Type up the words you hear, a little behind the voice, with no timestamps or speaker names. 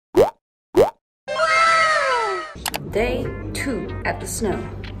Day 2 at the snow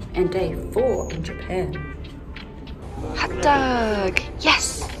and day 4 in Japan. Hot dog!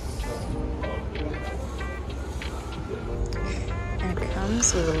 Yes! And it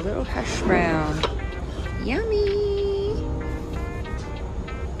comes with a little hash brown. Yummy!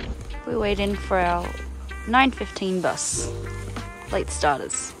 We're waiting for our 9:15 bus. Late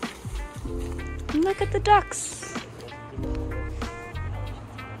starters. And look at the ducks!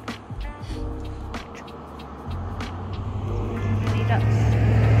 Many ducks.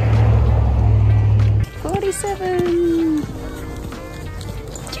 47!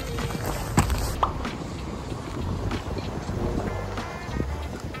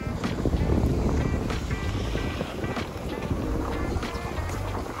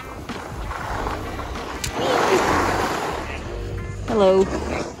 Hello.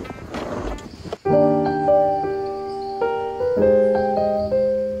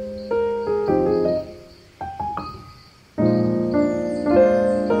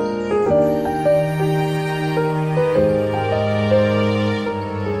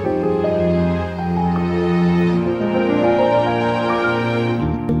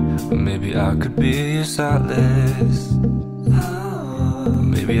 Maybe I could be your solace.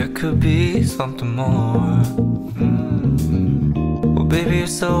 Maybe I could be something more. Well, baby,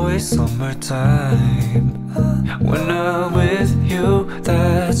 it's always summertime. When I'm with you,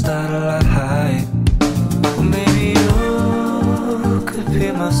 that's not a lie. Well, maybe you could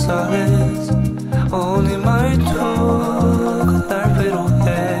be my solace. only 말투가 날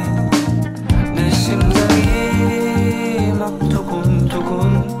위로해. 내 심장이 막 두근두근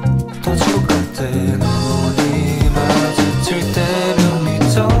터질 것 같아. 눈이 마주칠 때면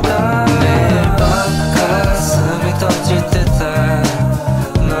미쳐가. 매일 밤 가슴이 터질 듯한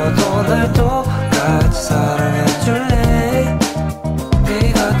너도 날 똑같이 사랑해줄래.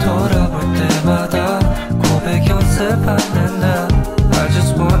 네가 돌아볼 때마다 고백 연습하는 나. I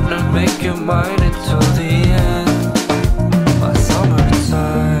just wanna make you mine until the end. My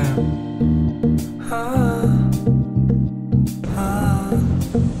summertime.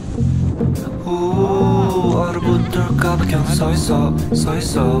 얼어붙을까봐 그냥 서있어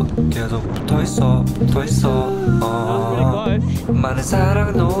계속 붙어있어 많은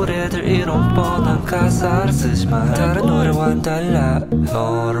사랑 노래들 이런 뻔한 가사를 쓰지만 다른 노래와는 달라.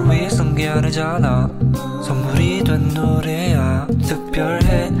 너를 위해 쓴 게 아니잖아. 선물이 된 노래야.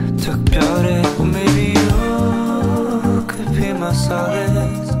 특별해 Well, maybe you could be my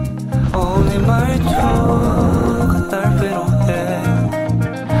solace. 네 말투가 날 위로해.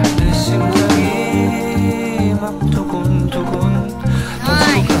 내 심장이 막 두근두근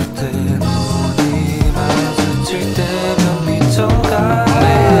터질 것 같아. 눈이 마주칠 때면 미쳐가.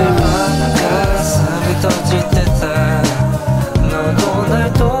 매일 밤 가슴이 터질 듯한 너도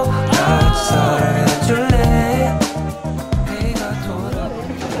날 똑같이 사랑해줄래. 네가 돌아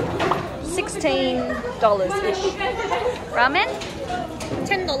 $16-ish. Ramen?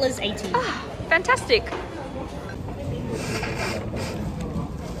 $10.80. Ah, fantastic.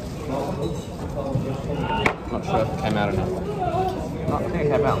 Not sure if it came out or not. Oh, I think it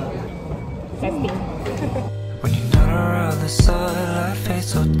came out. 50. When you're not around, the sunlight fades,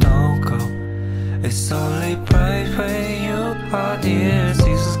 so don't go. It's only bright when you are near.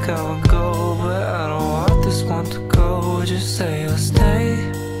 Seasons come and go, but I don't want this one to go. Just say you'll stay,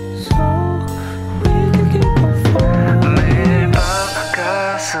 so we can keep on falling. 매일 밤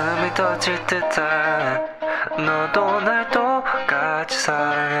가슴이 터질 듯한 너도 날 똑같이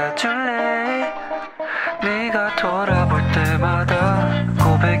사랑해줄래. 네가 돌아볼 때마다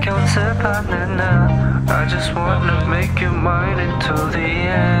고백 연습하는 나. I just wanna make you mine until the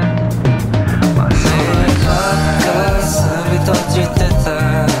end. 매일 밤 가슴이 터질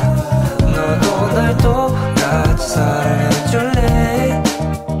듯한 너도 날 똑같이 사랑해줄래.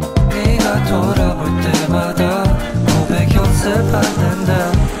 네가 돌아볼 때마다 고백 연습하는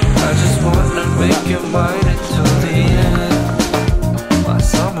나. I just wanna make you mine until the end. My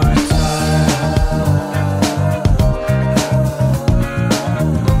summertime.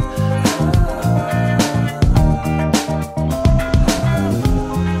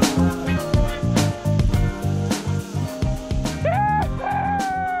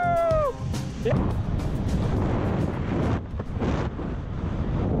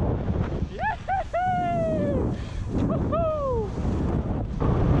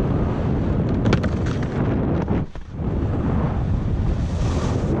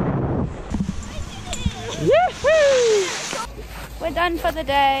 We're done for the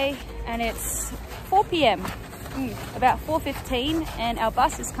day and it's 4 p.m. About 4:15 and our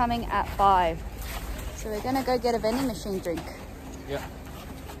bus is coming at 5. So we're gonna go get a vending machine drink. Yeah.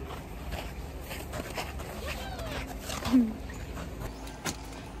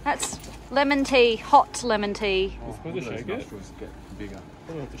 That's lemon tea, hot lemon tea. Oh, supposed to shake it? Get bigger.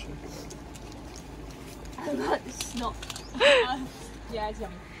 I don't have to shake it. It's not. Yeah, it's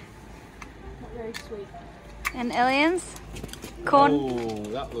yummy. Not very sweet. And aliens? Corn. Oh,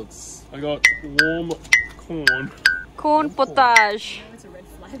 that looks. I got warm corn. Corn potage. It's a red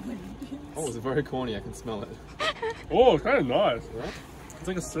flag when Oh, it's very corny. I can smell it. Oh, it's kind of nice. Right? It's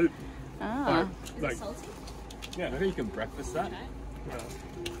like a soup. Ah. Like, salty. yeah, Maybe you can breakfast that. yeah.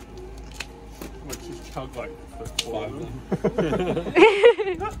 Like just chug like the 5 of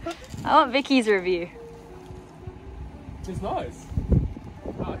them. I want Vicky's review. It's nice.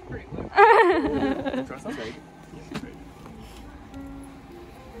 Oh, it's pretty good. Try some.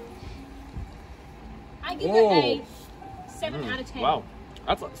 I give it a 7 out of 10. Wow,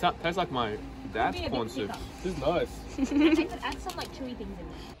 that tastes like my dad's Maybe a corn bit soup. thicker. It's nice. I could add some like chewy things in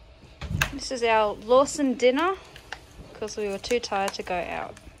there. This is our Lawson dinner because we were too tired to go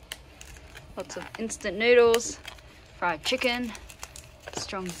out. Lots of instant noodles, fried chicken,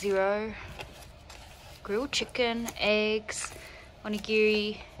 strong zero, grilled chicken, eggs,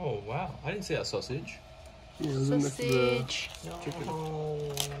 onigiri, Oh wow, I didn't see that sausage. Yeah, it was in next to the sausage, chicken.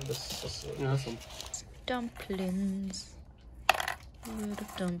 Oh, the sausage. Yeah, some. dumplings. Load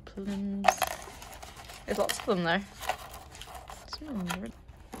of dumplings. There's lots of them though.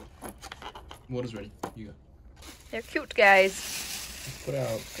 Water's ready. You go. They're cute guys. Put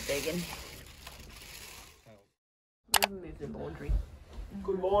out. Good bacon. Remove the laundry.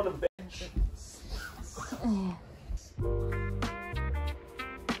 Good morning, bitch.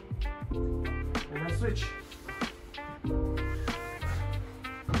 And I switch.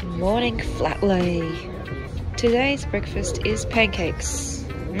 Morning flat lay. Today's breakfast is pancakes.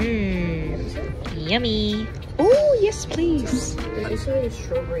 Yummy. Oh, yes, please. There's also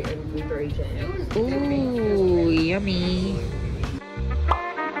strawberry and blueberry jam. Ooh, yummy.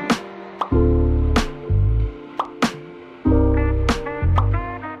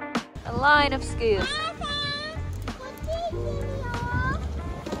 A line of skis.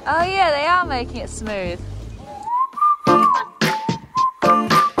 Oh yeah, they are making it smooth.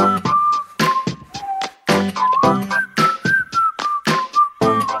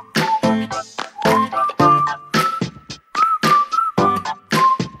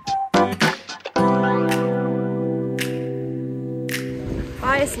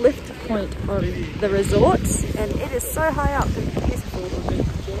 Highest lift point on the resort, and it is so high up and beautiful.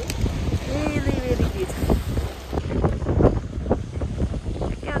 Really, really beautiful.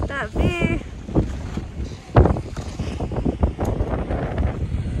 Check out that view.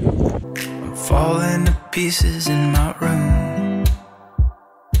 I'm falling to pieces in my room.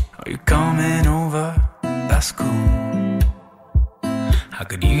 Are you coming over? That's cool. I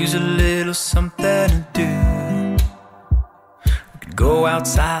could use a little something to do. We could go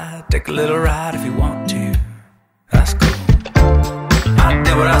outside, take a little ride if you want to. That's cool. I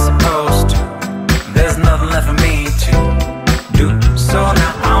did what I was supposed to. There's nothing left for me to do. So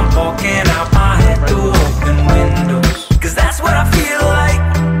now I'm walking out my head through open windows. Cause that's what I feel like.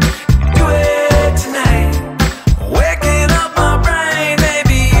 Do it tonight. Waking up my brain.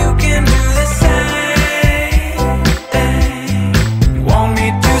 Maybe you can do the same thing. You want me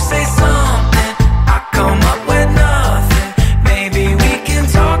to say something? I come up with nothing. Maybe we can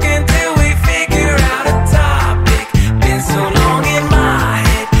talk until we figure out a topic. Been so long in my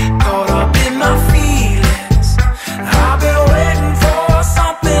head, caught up in my feelings. I've been waiting for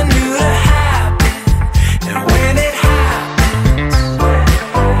something new to happen. And when it happens,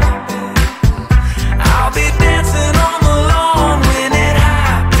 I'll be dancing on the lawn when it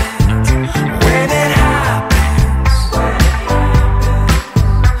happens. When it happens,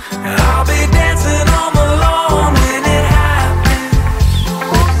 I'll be dancing on the lawn when it happens.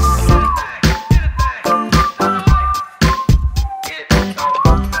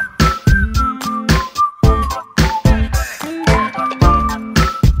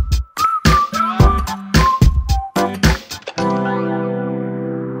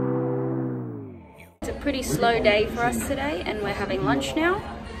 It's a pretty slow day for us today, and we're having lunch now.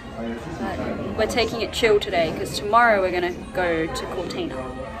 But we're taking it chill today because tomorrow we're gonna go to Cortina.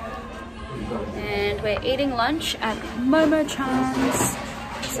 And we're eating lunch at Momo-chan's.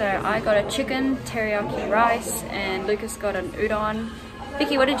 So I got a chicken teriyaki rice, and Lucas got an udon.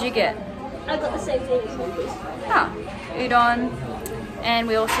 Vicky, what did you get? I got the same thing as Lucas. Ah, udon. And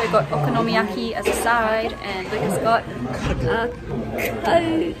we also got okonomiyaki as a side, and Lucas got a Coke.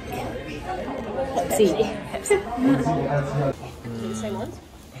 Pepsi. The same ones?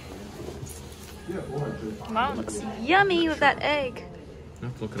 Mom looks yummy with that egg.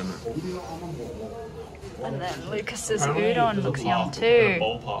 Let's look at them. And then Lucas's udon looks yum too.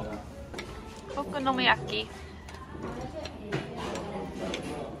 Ballpark. Okonomiyaki.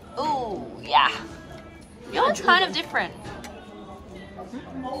 Ooh, yeah. Yours kind of different.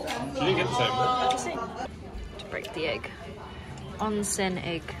 You didn't get the same one. To break the egg. Onsen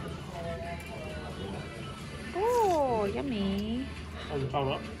egg. Oh, yummy. Hold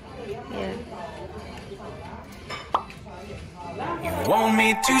up. Yeah. You want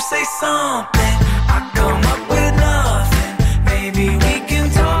me to say something? I come up with nothing. Maybe we can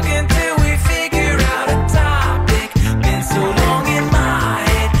talk until we figure out a topic. Been so long in my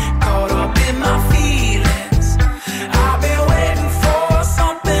head, caught up in my feelings. I've been waiting for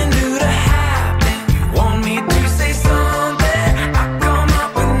something new to happen. You want me to say something? I come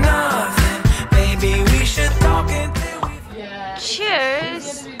up with nothing. Maybe we should talk until we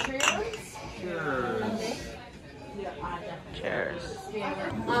Cheers. Cheers.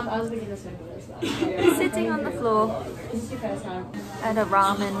 Sitting on the floor at a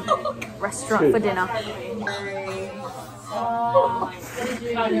ramen restaurant for dinner.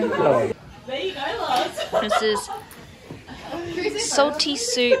 This is salty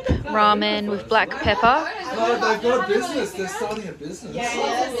soup ramen with black pepper. No, they've got a business. They're starting a business.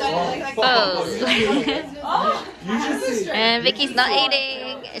 Oh. You should see. And Vicky's not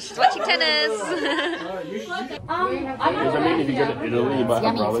eating. She's watching tennis. Does that mean if you go to Italy, you might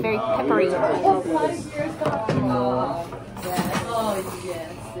have Yummy, it's very peppery.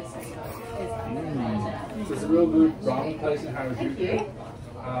 It's a real good ramen place in Harajuku.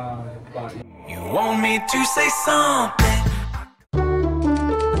 You want me to say something?